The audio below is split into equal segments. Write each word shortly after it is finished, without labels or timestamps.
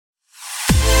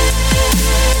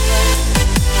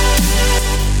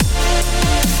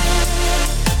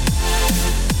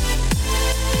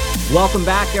Welcome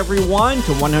back, everyone,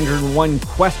 to 101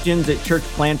 Questions that Church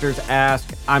Planters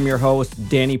Ask. I'm your host,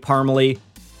 Danny Parmalee.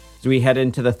 As we head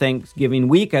into the Thanksgiving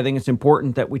week, I think it's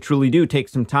important that we truly do take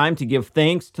some time to give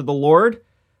thanks to the Lord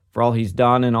for all he's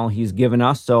done and all he's given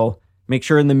us. So make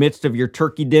sure in the midst of your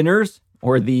turkey dinners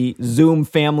or the Zoom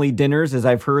family dinners, as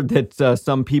I've heard that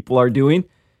some people are doing,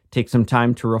 take some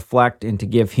time to reflect and to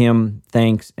give him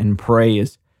thanks and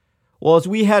praise. Well, as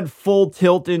we head full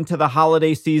tilt into the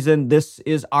holiday season, this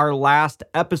is our last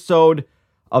episode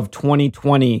of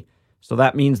 2020. So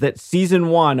that means that season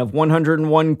 1 of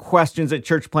 101 Questions that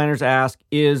Church Planters Ask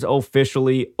is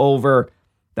officially over.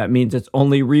 That means it's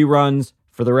only reruns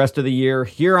for the rest of the year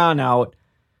here on out.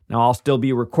 Now, I'll still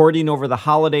be recording over the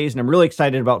holidays, and I'm really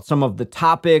excited about some of the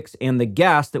topics and the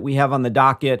guests that we have on the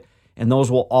docket, and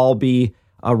those will all be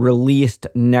released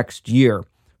next year.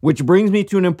 Which brings me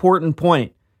to an important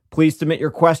point. Please submit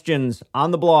your questions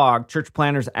on the blog,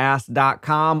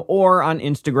 churchplantersask.com, or on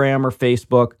Instagram or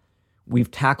Facebook. We've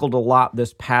tackled a lot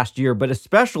this past year, but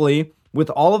especially with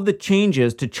all of the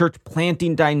changes to church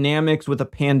planting dynamics with a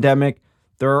pandemic,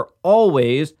 there are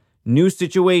always new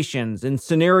situations and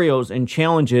scenarios and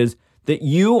challenges that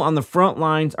you on the front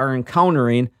lines are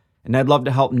encountering, and I'd love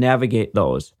to help navigate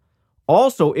those.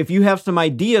 Also, if you have some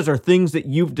ideas or things that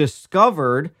you've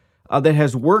discovered that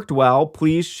has worked well,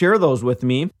 please share those with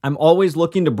me. I'm always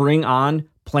looking to bring on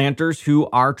planters who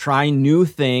are trying new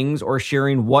things or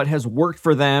sharing what has worked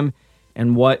for them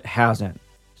and what hasn't.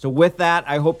 So with that,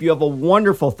 I hope you have a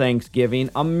wonderful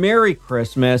Thanksgiving, a Merry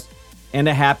Christmas, and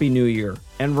a Happy New Year.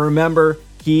 And remember,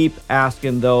 keep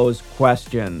asking those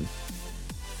questions.